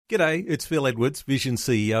G'day, it's Phil Edwards, Vision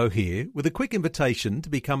CEO here, with a quick invitation to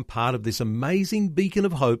become part of this amazing beacon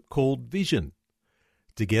of hope called Vision.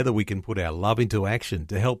 Together we can put our love into action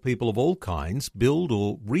to help people of all kinds build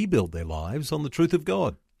or rebuild their lives on the truth of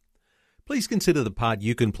God. Please consider the part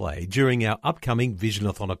you can play during our upcoming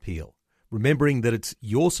Visionathon appeal, remembering that it's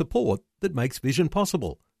your support that makes Vision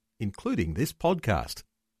possible, including this podcast.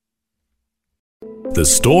 The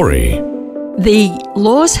story. The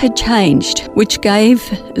laws had changed, which gave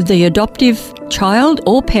the adoptive child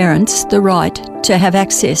or parents the right to have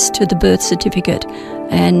access to the birth certificate.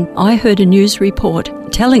 And I heard a news report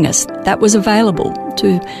telling us that was available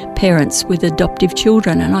to parents with adoptive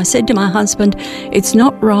children. And I said to my husband, it's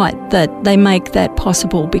not right that they make that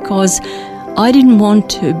possible, because I didn't want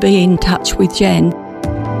to be in touch with Jan.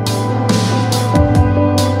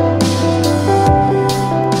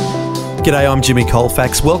 G'day, I'm Jimmy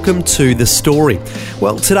Colfax. Welcome to The Story.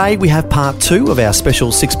 Well, today we have part 2 of our special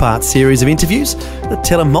 6-part series of interviews that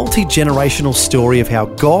tell a multi-generational story of how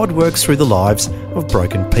God works through the lives of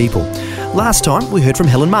broken people. Last time we heard from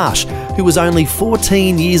Helen Marsh, who was only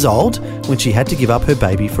 14 years old when she had to give up her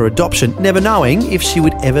baby for adoption, never knowing if she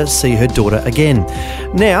would ever see her daughter again.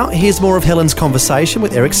 Now, here's more of Helen's conversation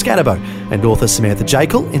with Eric Skattebo and author Samantha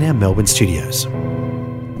Jakel in our Melbourne studios.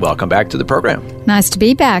 Welcome back to the program. Nice to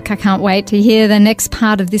be back. I can't wait to hear the next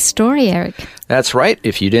part of this story, Eric. That's right.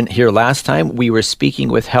 If you didn't hear last time, we were speaking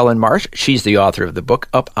with Helen Marsh. She's the author of the book,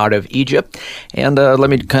 Up Out of Egypt. And let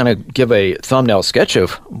me kind of give a thumbnail sketch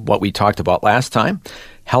of what we talked about last time.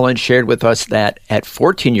 Helen shared with us that at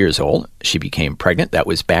 14 years old, she became pregnant. That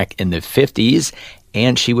was back in the 50s.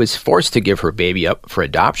 And she was forced to give her baby up for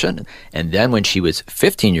adoption. And then when she was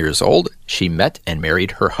 15 years old, she met and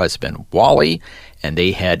married her husband, Wally. And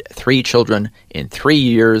they had 3 children in 3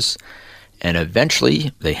 years. And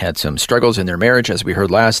eventually they had some struggles in their marriage, as we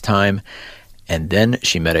heard last time. And then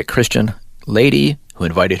she met a Christian lady who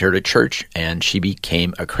invited her to church, and she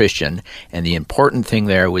became a Christian. And the important thing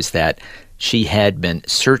there was that she had been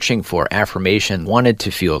searching for affirmation, wanted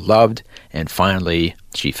to feel loved, and finally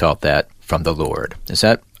she felt that from the Lord. Is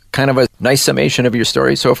that kind of a nice summation of your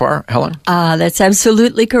story so far, Helen? That's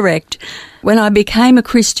absolutely correct. When I became a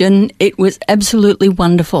Christian, it was absolutely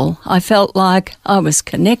wonderful. I felt like I was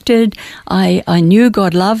connected. I knew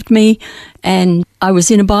God loved me, and I was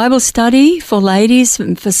in a Bible study for ladies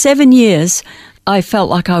for 7 years. I felt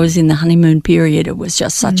like I was in the honeymoon period. It was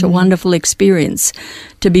just such a wonderful experience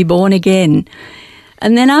to be born again.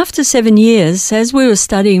 And then after 7 years, as we were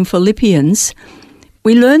studying Philippians,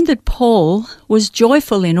 we learned that Paul was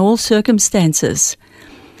joyful in all circumstances.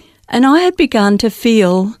 And I had begun to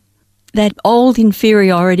feel that old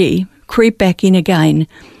inferiority creep back in again.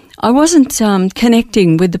 I wasn't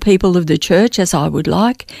connecting with the people of the church as I would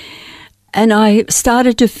like. And I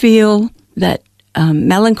started to feel that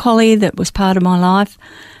melancholy that was part of my life.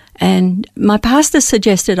 And my pastor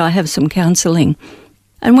suggested I have some counselling.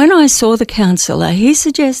 And when I saw the counsellor, he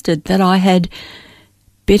suggested that I had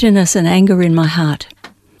bitterness and anger in my heart.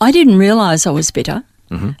 I didn't realise I was bitter,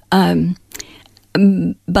 but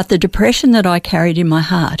the depression that I carried in my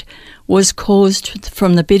heart was caused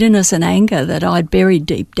from the bitterness and anger that I'd buried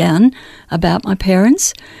deep down about my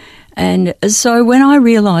parents. And so when I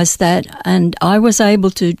realised that, and I was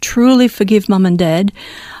able to truly forgive Mum and Dad,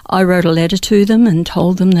 I wrote a letter to them and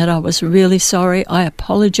told them that I was really sorry. I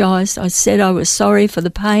apologised. I said I was sorry for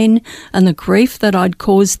the pain and the grief that I'd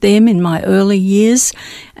caused them in my early years.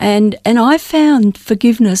 And I found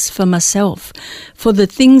forgiveness for myself for the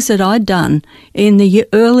things that I'd done in the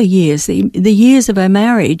early years, the years of our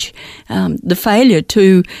marriage, the failure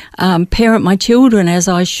to parent my children as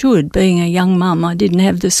I should. Being a young mum, I didn't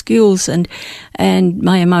have the skills, and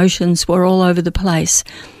my emotions were all over the place.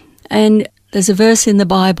 And there's a verse in the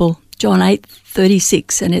Bible, John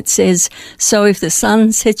 8:36, and it says, "So if the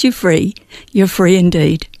Son sets you free, you're free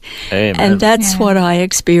indeed." Amen. And that's what I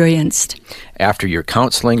experienced. After your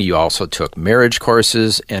counseling, you also took marriage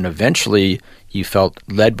courses, and eventually you felt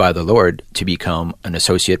led by the Lord to become an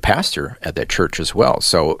associate pastor at that church as well.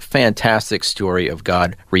 So fantastic story of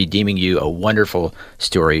God redeeming you, a wonderful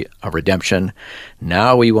story of redemption.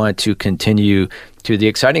 Now we want to continue to the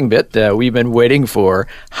exciting bit that we've been waiting for.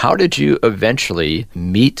 How did you eventually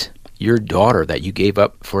meet your daughter that you gave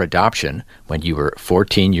up for adoption when you were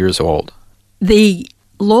 14 years old? The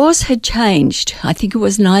laws had changed, I think it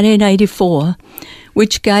was 1984,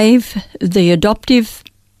 which gave the adoptive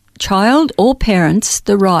child or parents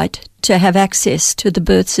the right to have access to the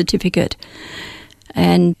birth certificate.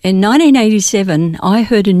 And in 1987, I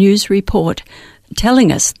heard a news report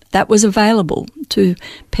telling us that was available to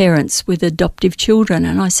parents with adoptive children.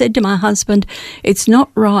 And I said to my husband, it's not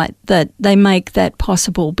right that they make that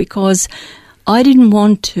possible, because I didn't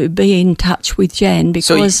want to be in touch with Jan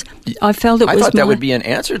because I felt I thought that would be an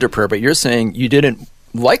answer to prayer, but you're saying you didn't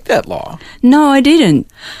like that law. No, I didn't.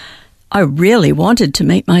 I really wanted to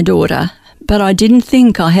meet my daughter, but I didn't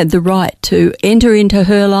think I had the right to enter into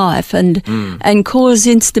her life and cause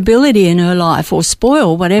instability in her life or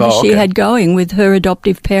spoil whatever she had going with her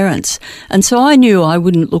adoptive parents. And so I knew I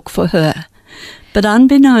wouldn't look for her. But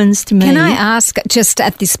unbeknownst to me... Can I ask, just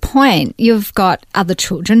at this point, you've got other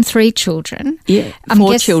children, 3 children. Yeah,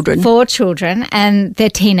 4 children. 4 children, and they're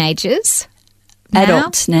teenagers now?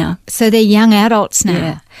 Adults now. So they're young adults now.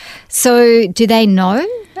 Yeah. So do they know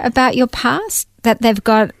about your past, that they've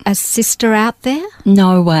got a sister out there?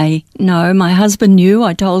 No way. No, my husband knew.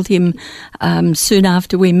 I told him soon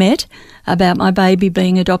after we met about my baby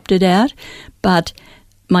being adopted out, but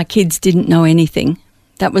my kids didn't know anything.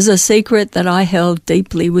 That was a secret that I held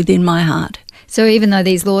deeply within my heart. So even though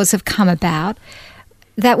these laws have come about,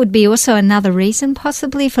 that would be also another reason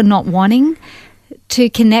possibly for not wanting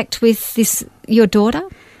to connect with your daughter?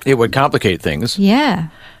 It would complicate things. Yeah.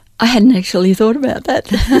 I hadn't actually thought about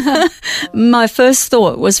that. My first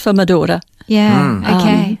thought was for my daughter. Yeah,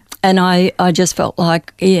 okay. And I just felt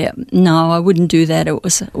like, no, I wouldn't do that. It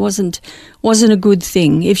wasn't a good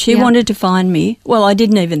thing. If she wanted to find me, well, I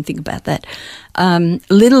didn't even think about that.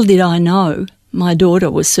 Little did I know my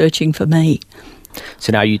daughter was searching for me.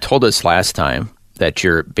 So now you told us last time that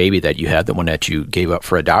your baby that you had, the one that you gave up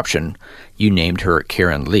for adoption, you named her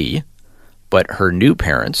Karen Lee, but her new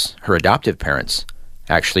parents, her adoptive parents,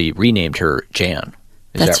 actually renamed her Jan.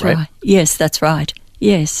 Is that right? Yes, that's right.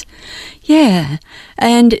 Yes. Yeah.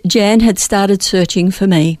 And Jan had started searching for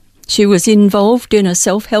me. She was involved in a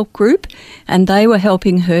self-help group and they were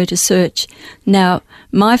helping her to search. Now,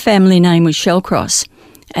 my family name was Shellcross,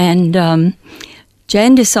 and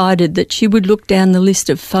Jan decided that she would look down the list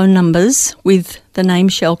of phone numbers with the name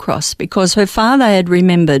Shellcross because her father had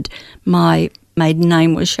remembered my maiden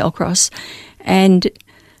name was Shellcross. And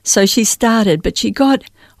so she started, but she got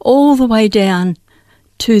all the way down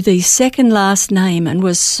to the second last name and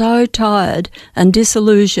was so tired and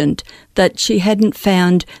disillusioned that she hadn't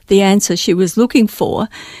found the answer she was looking for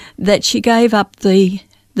that she gave up the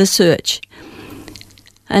search.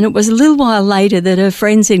 And it was a little while later that her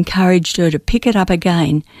friends encouraged her to pick it up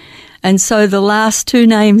again. And so the last 2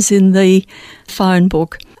 names in the phone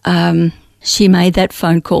book, she made that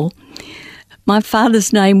phone call. My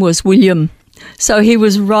father's name was William, so he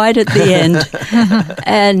was right at the end.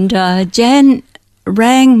 And Jan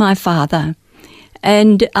rang my father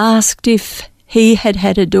and asked if he had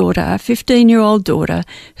had a daughter, a 15-year-old daughter,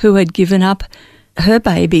 who had given up her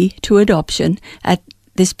baby to adoption at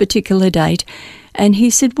this particular date. And he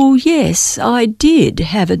said, well, yes, I did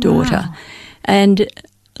have a daughter. Wow. And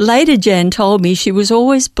later Jan told me she was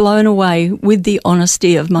always blown away with the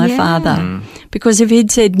honesty of my father, because if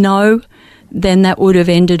he'd said no, then that would have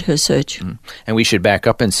ended her search. And we should back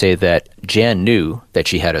up and say that Jan knew that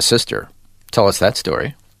she had a sister. Tell us that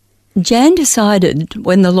story. Jan decided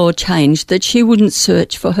when the law changed that she wouldn't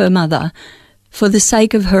search for her mother for the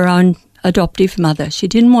sake of her own adoptive mother. She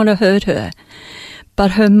didn't want to hurt her.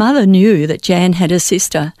 But her mother knew that Jan had a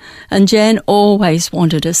sister, and Jan always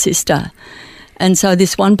wanted a sister. And so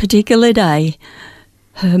this one particular day,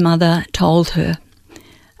 her mother told her.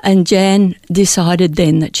 And Jan decided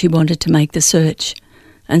then that she wanted to make the search.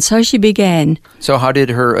 And so she began. So how did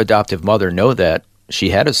her adoptive mother know that she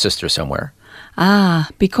had a sister somewhere?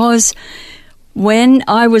 Because when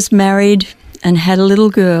I was married and had a little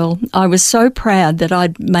girl, I was so proud that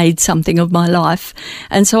I'd made something of my life.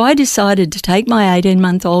 And so I decided to take my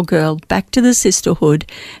 18-month-old girl back to the sisterhood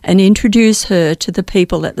and introduce her to the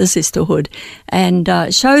people at the sisterhood and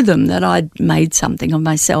show them that I'd made something of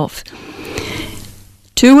myself.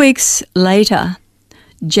 2 weeks later,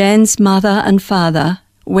 Jan's mother and father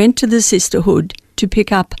went to the sisterhood to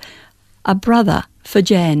pick up a brother for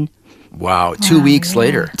Jan. Wow, 2 weeks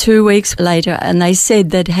later. 2 weeks later, and they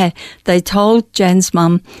said that they told Jan's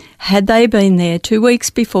mum, had they been there 2 weeks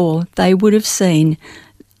before, they would have seen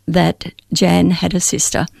that Jan had a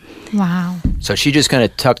sister. Wow. So she just kind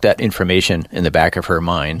of tucked that information in the back of her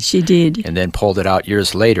mind. She did. And then pulled it out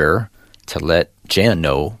years later to let Jan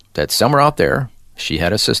know that somewhere out there she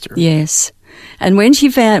had a sister. Yes. And when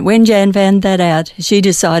Jan found that out, she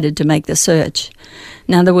decided to make the search.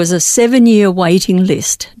 Now, there was a 7-year waiting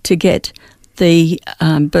list to get the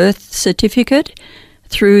birth certificate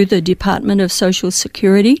through the Department of Social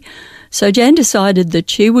Security. So Jan decided that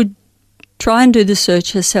she would try and do the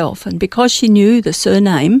search herself. And because she knew the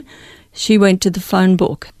surname, she went to the phone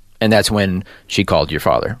book. And that's when she called your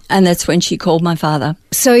father. And that's when she called my father.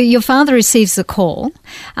 So your father receives the call.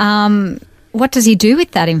 What does he do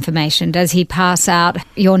with that information? Does he pass out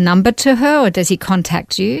your number to her, or does he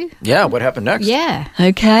contact you? Yeah, what happened next? Yeah.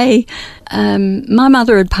 Okay. My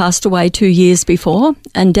mother had passed away 2 years before,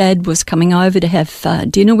 and Dad was coming over to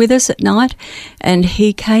have dinner with us at night, and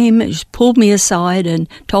he came, pulled me aside and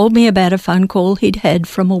told me about a phone call he'd had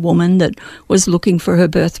from a woman that was looking for her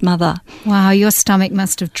birth mother. Wow, your stomach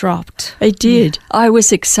must have dropped. It did. Yeah. I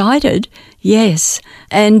was excited, yes.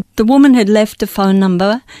 And the woman had left a phone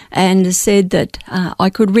number and said that I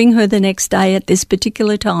could ring her the next day at this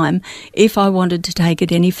particular time if I wanted to take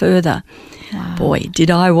it any further. Wow. Boy, did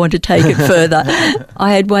I want to take it further.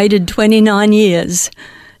 I had waited 29 years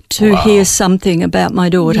to hear something about my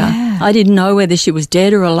daughter. Yeah. I didn't know whether she was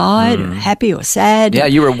dead or alive, or happy or sad. Yeah,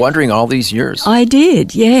 you were wondering all these years. I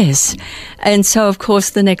did, yes. And so, of course,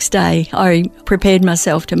 the next day I prepared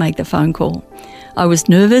myself to make the phone call. I was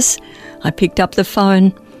nervous. I picked up the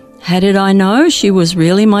phone. How did I know she was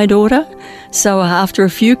really my daughter? So after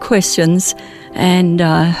a few questions and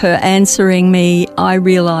her answering me, I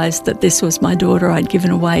realised that this was my daughter I'd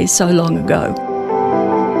given away so long ago.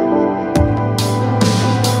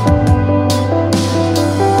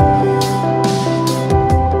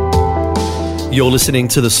 You're listening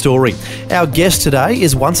to The Story. Our guest today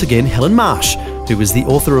is once again Helen Marsh, who is the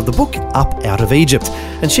author of the book Up Out of Egypt.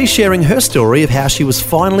 And she's sharing her story of how she was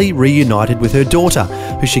finally reunited with her daughter,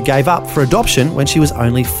 who she gave up for adoption when she was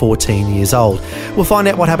only 14 years old. We'll find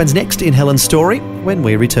out what happens next in Helen's story when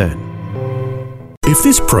we return. If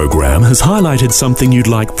this program has highlighted something you'd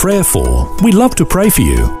like prayer for, we'd love to pray for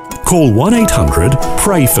you. Call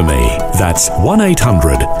 1-800-PRAY-FOR-ME. That's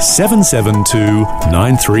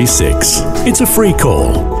 1-800-772-936. It's a free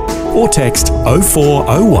call. Or text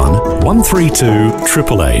 0401 132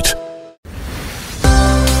 888.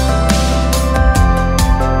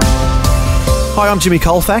 Hi, I'm Jimmy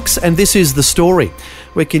Colfax, and this is The Story.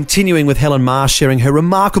 We're continuing with Helen Marsh sharing her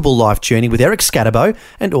remarkable life journey with Eric Skattebo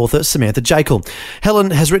and author Samantha Jakel.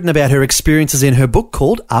 Helen has written about her experiences in her book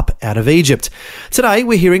called Up Out of Egypt. Today,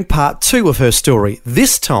 we're hearing part 2 of her story.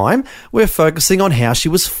 This time, we're focusing on how she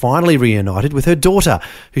was finally reunited with her daughter,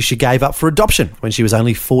 who she gave up for adoption when she was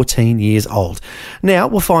only 14 years old. Now,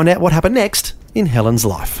 we'll find out what happened next in Helen's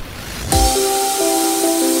life.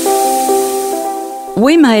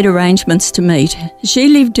 We made arrangements to meet. She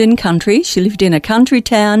lived in country. She lived in a country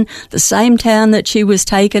town, the same town that she was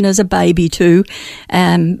taken as a baby to.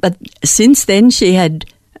 But since then, she had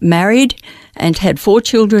married and had 4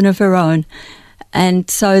 children of her own. And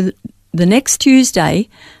so the next Tuesday,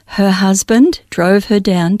 her husband drove her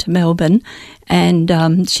down to Melbourne, and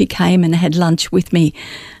she came and had lunch with me.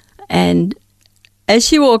 And as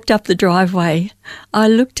she walked up the driveway, I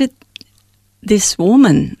looked at this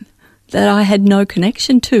woman that I had no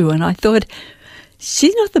connection to, and I thought,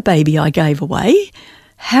 she's not the baby I gave away.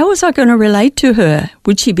 How was I going to relate to her?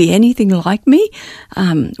 Would she be anything like me?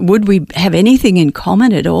 Would we have anything in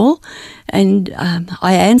common at all? And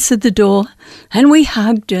I answered the door, and we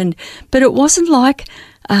hugged, but it wasn't like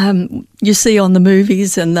you see on the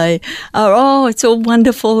movies, and they are, oh, it's all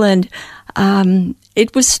wonderful, and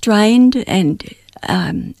it was strained. And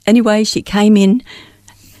anyway, she came in.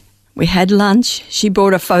 We had lunch. She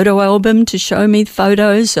brought a photo album to show me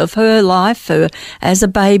photos of her life as a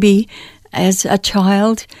baby, as a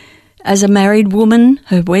child, as a married woman,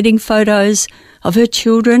 her wedding photos of her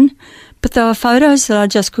children. But there were photos that I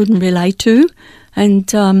just couldn't relate to. And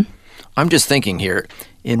I'm just thinking here,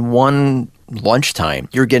 in one lunchtime,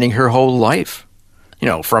 you're getting her whole life. You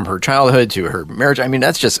know, from her childhood to her marriage. I mean,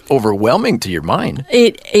 that's just overwhelming to your mind.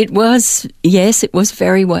 It was, yes, it was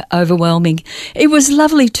very overwhelming. It was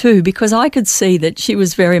lovely too, because I could see that she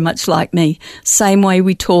was very much like me. Same way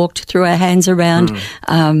we talked, threw our hands around,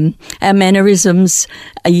 our mannerisms.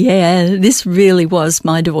 Yeah, this really was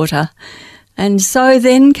my daughter. And so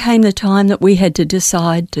then came the time that we had to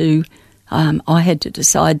decide to I had to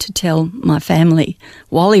decide to tell my family.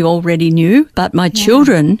 Wally already knew, but my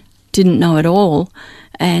children didn't know at all,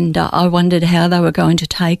 and I wondered how they were going to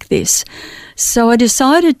take this. So I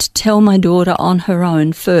decided to tell my daughter on her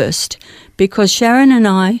own first, because Sharon and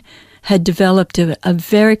I had developed a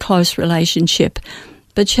very close relationship.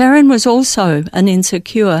 But Sharon was also an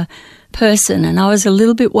insecure person, and I was a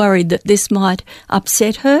little bit worried that this might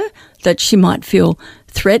upset her, that she might feel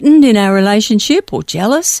threatened in our relationship or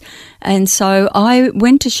jealous. And so I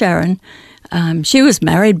went to Sharon. She was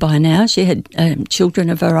married by now. She had children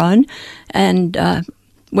of her own. And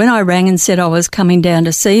when I rang and said I was coming down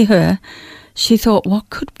to see her, she thought, what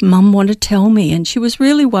could Mum want to tell me? And she was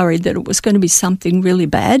really worried that it was going to be something really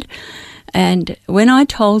bad. And when I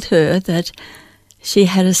told her that she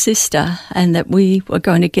had a sister and that we were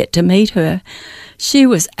going to get to meet her, she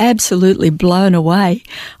was absolutely blown away.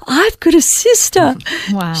 I've got a sister.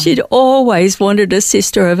 Wow. She'd always wanted a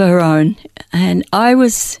sister of her own. And I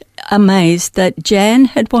was amazed that Jan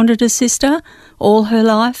had wanted a sister all her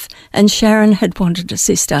life and Sharon had wanted a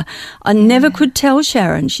sister. I never could tell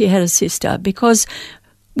Sharon she had a sister because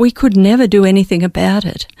we could never do anything about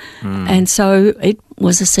it. And so it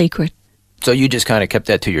was a secret. So you just kind of kept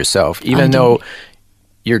that to yourself, even though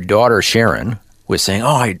your daughter Sharon was saying, "Oh,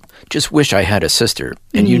 I just wish I had a sister,"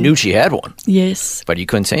 and you knew she had one. Yes. But you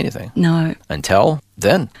couldn't say anything. No. Until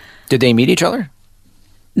then. Did they meet each other?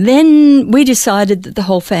 Then we decided that the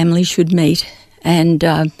whole family should meet. And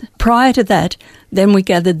prior to that, then we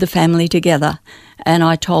gathered the family together and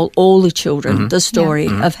I told all the children the story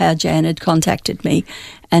of how Jan had contacted me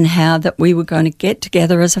and how that we were going to get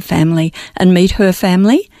together as a family and meet her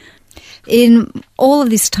family. In all of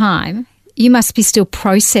this time, you must be still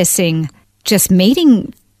processing just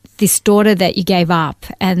meeting this daughter that you gave up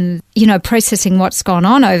and, you know, processing what's gone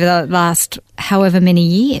on over the last however many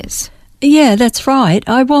years. Yeah, that's right.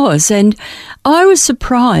 I was. And I was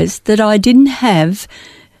surprised that I didn't have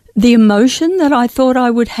the emotion that I thought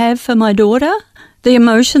I would have for my daughter, the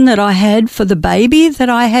emotion that I had for the baby that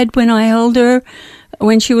I had when I held her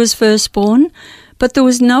when she was first born. But there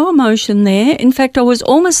was no emotion there. In fact, I was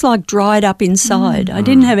almost like dried up inside. I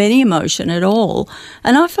didn't have any emotion at all.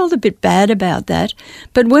 And I felt a bit bad about that.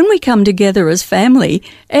 But when we come together as family,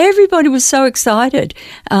 everybody was so excited.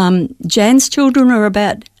 Jan's children are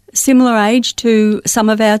about similar age to some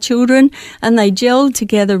of our children, and they gelled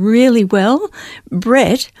together really well.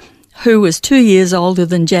 Brett, who was 2 years older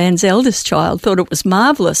than Jan's eldest child, thought it was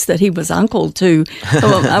marvellous that he was uncle to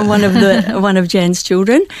one of Jan's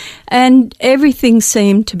children, and everything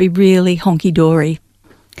seemed to be really honky-dory.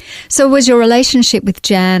 So was your relationship with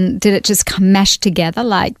Jan, did it just come mashed together?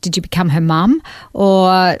 Like, did you become her mum,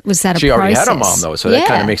 or was that a process? She already had a mom, though, so that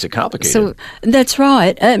kind of makes it complicated. So that's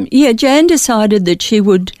right. Jan decided that she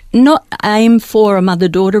would not aim for a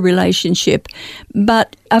mother-daughter relationship,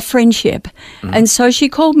 but a friendship. And so she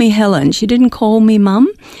called me Helen. She didn't call me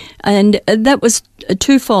Mum. And that was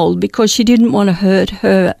twofold, because she didn't want to hurt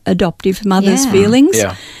her adoptive mother's feelings.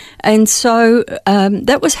 Yeah. And so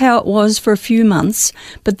that was how it was for a few months.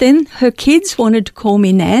 But then her kids wanted to call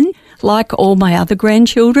me Nan, like all my other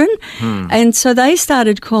grandchildren. And so they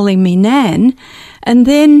started calling me Nan. And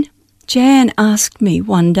then Jan asked me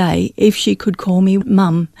one day if she could call me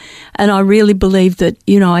Mum. And I really believed that,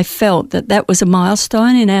 you know, I felt that that was a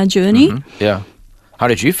milestone in our journey. Yeah. How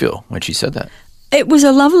did you feel when she said that? It was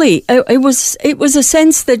a lovely, it was a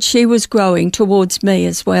sense that she was growing towards me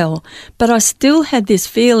as well. But I still had this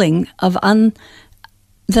feeling of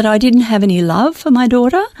that I didn't have any love for my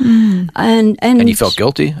daughter. And you felt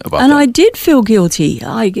guilty about that? And I did feel guilty.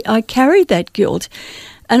 I carried that guilt.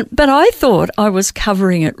 But I thought I was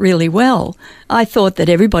covering it really well. I thought that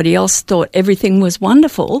everybody else thought everything was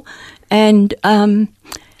wonderful. And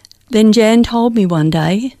then Jan told me one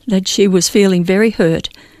day that she was feeling very hurt.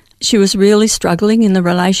 She was really struggling in the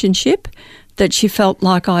relationship, that she felt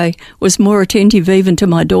like I was more attentive even to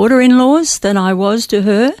my daughter-in-laws than I was to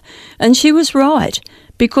her. And she was right,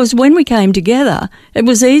 because when we came together, it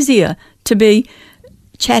was easier to be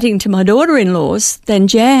chatting to my daughter-in-laws than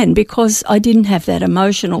Jan, because I didn't have that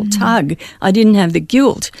emotional tug. I didn't have the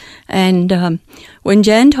guilt. And when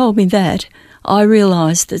Jan told me that, I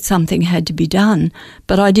realised that something had to be done,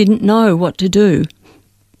 but I didn't know what to do.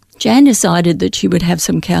 Jan decided that she would have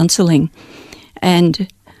some counselling, and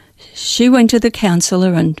she went to the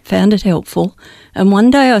counsellor and found it helpful. And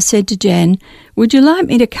one day I said to Jan, "Would you like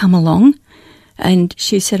me to come along?" And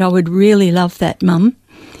she said, "I would really love that, Mum."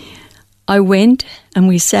 I went and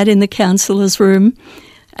we sat in the counsellor's room,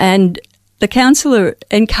 and the counsellor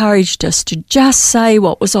encouraged us to just say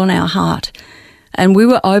what was on our heart. And we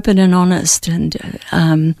were open and honest,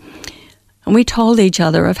 and we told each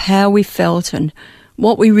other of how we felt and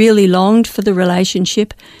what we really longed for the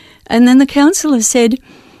relationship. And then the counsellor said,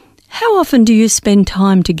 "How often do you spend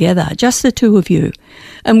time together, just the two of you?"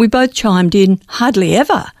 And we both chimed in, "Hardly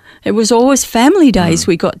ever. It was always family days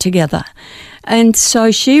we got together." And so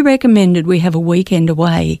she recommended we have a weekend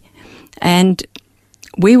away. And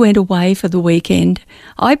we went away for the weekend.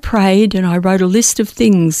 I prayed and I wrote a list of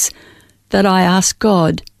things that I asked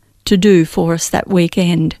God to do for us that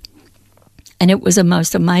weekend. And it was a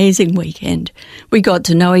most amazing weekend. We got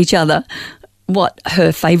to know each other, what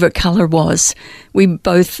her favourite colour was. We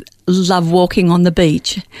both love walking on the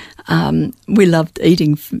beach. We loved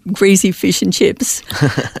eating greasy fish and chips.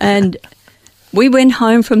 And we went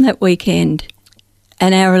home from that weekend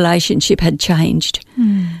and our relationship had changed.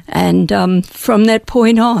 And from that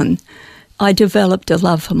point on, I developed a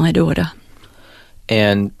love for my daughter.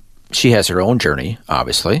 And she has her own journey,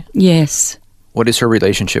 obviously. Yes. What is her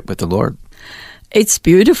relationship with the Lord? It's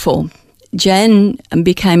beautiful. Jan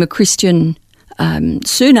became a Christian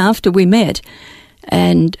soon after we met,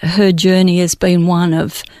 and her journey has been one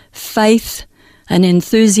of faith and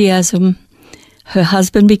enthusiasm. Her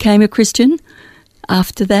husband became a Christian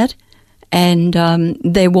after that, and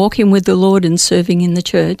they're walking with the Lord and serving in the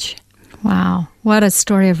church. Wow. What a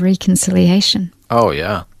story of reconciliation. Oh,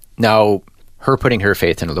 yeah. Now, her putting her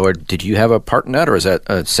faith in the Lord, did you have a part in that, or is that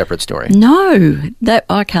a separate story? No, that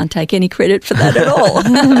I can't take any credit for that at all.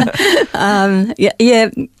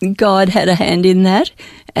 God had a hand in that,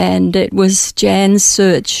 and it was Jan's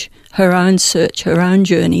search, her own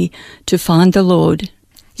journey to find the Lord.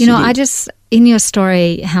 You know, in your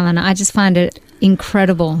story, Helen, I just find it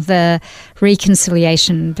incredible, the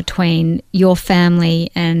reconciliation between your family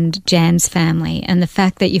and Jan's family, and the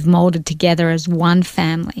fact that you've molded together as one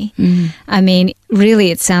family. I mean, really,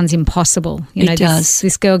 it sounds impossible. You know,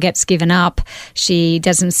 this girl gets given up. She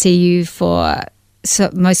doesn't see you for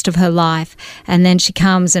most of her life, and then she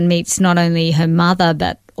comes and meets not only her mother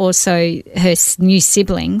but also her new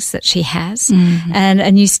siblings that she has, and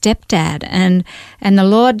a new stepdad, and the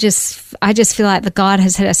Lord I just feel like the God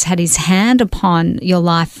has had his hand upon your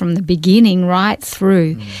life from the beginning right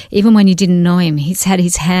through, even when you didn't know him. He's had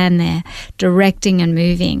his hand there directing and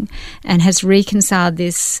moving, and has reconciled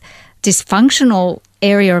this dysfunctional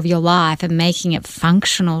area of your life and making it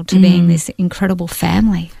functional to being this incredible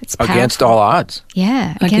family. It's powerful. Against all odds.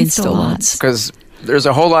 Yeah, against all odds. Because there's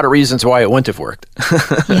a whole lot of reasons why it wouldn't have worked.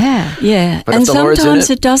 Yeah. But and sometimes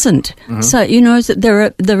it doesn't. So, you know, there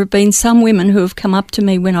have been some women who have come up to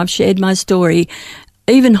me when I've shared my story,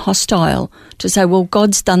 even hostile, to say, well,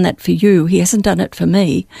 God's done that for you. He hasn't done it for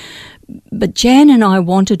me. But Jan and I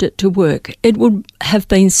wanted it to work. It would have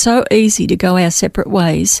been so easy to go our separate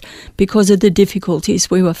ways because of the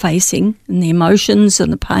difficulties we were facing and the emotions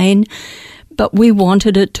and the pain. But we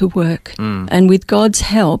wanted it to work. And with God's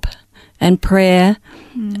help and prayer,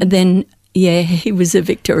 then, he was a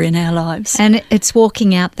victor in our lives. And it's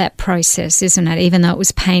walking out that process, isn't it? Even though it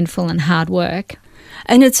was painful and hard work.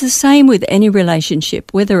 And it's the same with any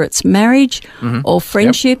relationship, whether it's marriage or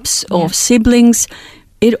friendships or siblings.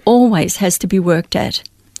 It always has to be worked at.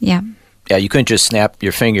 Yeah. Yeah, you couldn't just snap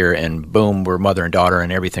your finger and boom, we're mother and daughter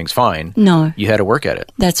and everything's fine. No. You had to work at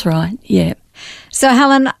it. That's right, yeah. So,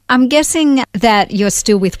 Helen, I'm guessing that you're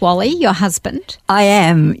still with Wally, your husband. I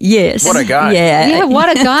am, yes. What a guy. Yeah,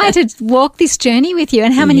 what a guy to walk this journey with you.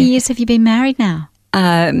 And how many years have you been married now?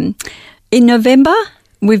 In November,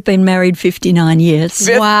 we've been married 59 years.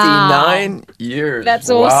 59 years.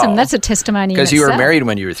 That's awesome. That's a testimony. Because you were married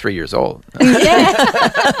when you were 3 years old. Yeah.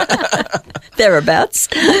 Thereabouts.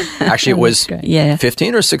 Actually, it was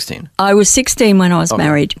 15 or 16? I was 16 when I was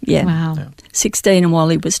married, Wow. 16 and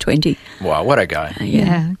Wally was 20. Wow, what a guy.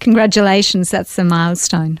 Yeah. Congratulations. That's the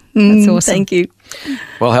milestone. That's awesome. Thank you.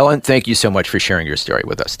 Well, Helen, thank you so much for sharing your story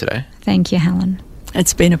with us today. Thank you, Helen.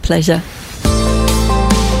 It's been a pleasure.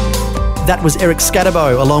 That was Eric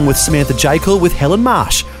Skattebo along with Samantha Jakel with Helen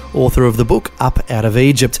Marsh, author of the book Up Out of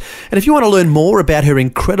Egypt. And if you want to learn more about her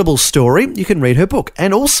incredible story, you can read her book.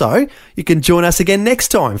 And also, you can join us again next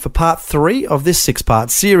time for part 3 of this 6-part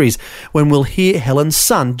series, when we'll hear Helen's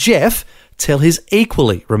son, Jeff, tell his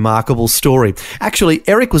equally remarkable story. Actually,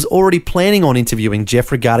 Eric was already planning on interviewing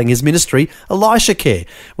Jeff regarding his ministry, Elisha Care,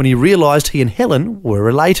 when he realised he and Helen were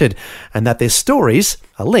related and that their stories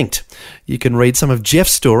are linked. You can read some of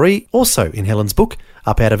Jeff's story also in Helen's book,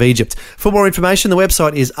 Up Out of Egypt. For more information, the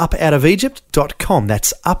website is upoutofegypt.com.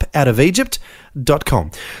 That's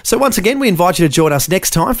upoutofegypt.com. So once again, we invite you to join us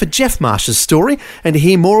next time for Jeff Marsh's story and to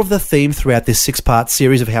hear more of the theme throughout this 6-part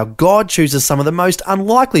series of how God chooses some of the most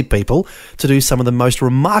unlikely people to do some of the most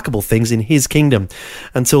remarkable things in his kingdom.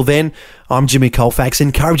 Until then, I'm Jimmy Colfax,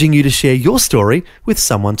 encouraging you to share your story with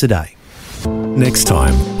someone today. Next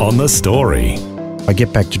time on The Story. I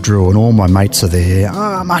get back to Drew and all my mates are there.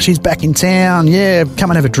 Marshy's back in town. Yeah,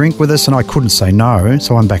 come and have a drink with us. And I couldn't say no.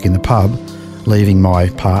 So I'm back in the pub, leaving my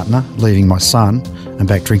partner, leaving my son, and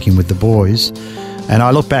back drinking with the boys. And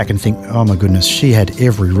I look back and think, oh my goodness, she had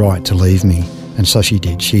every right to leave me. And so she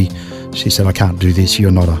did. She said, I can't do this.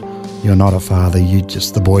 You're not a father.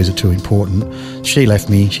 The boys are too important. She left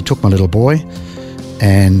me. She took my little boy,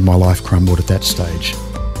 and my life crumbled at that stage.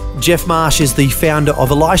 Jeff Marsh is the founder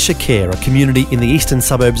of Elisha Care, a community in the eastern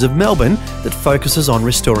suburbs of Melbourne that focuses on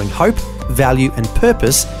restoring hope, value and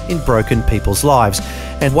purpose in broken people's lives.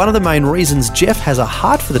 And one of the main reasons Jeff has a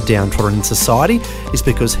heart for the downtrodden in society is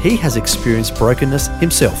because he has experienced brokenness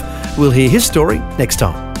himself. We'll hear his story next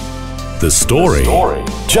time. The Story.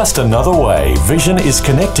 Just another way Vision is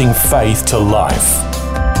connecting faith to life.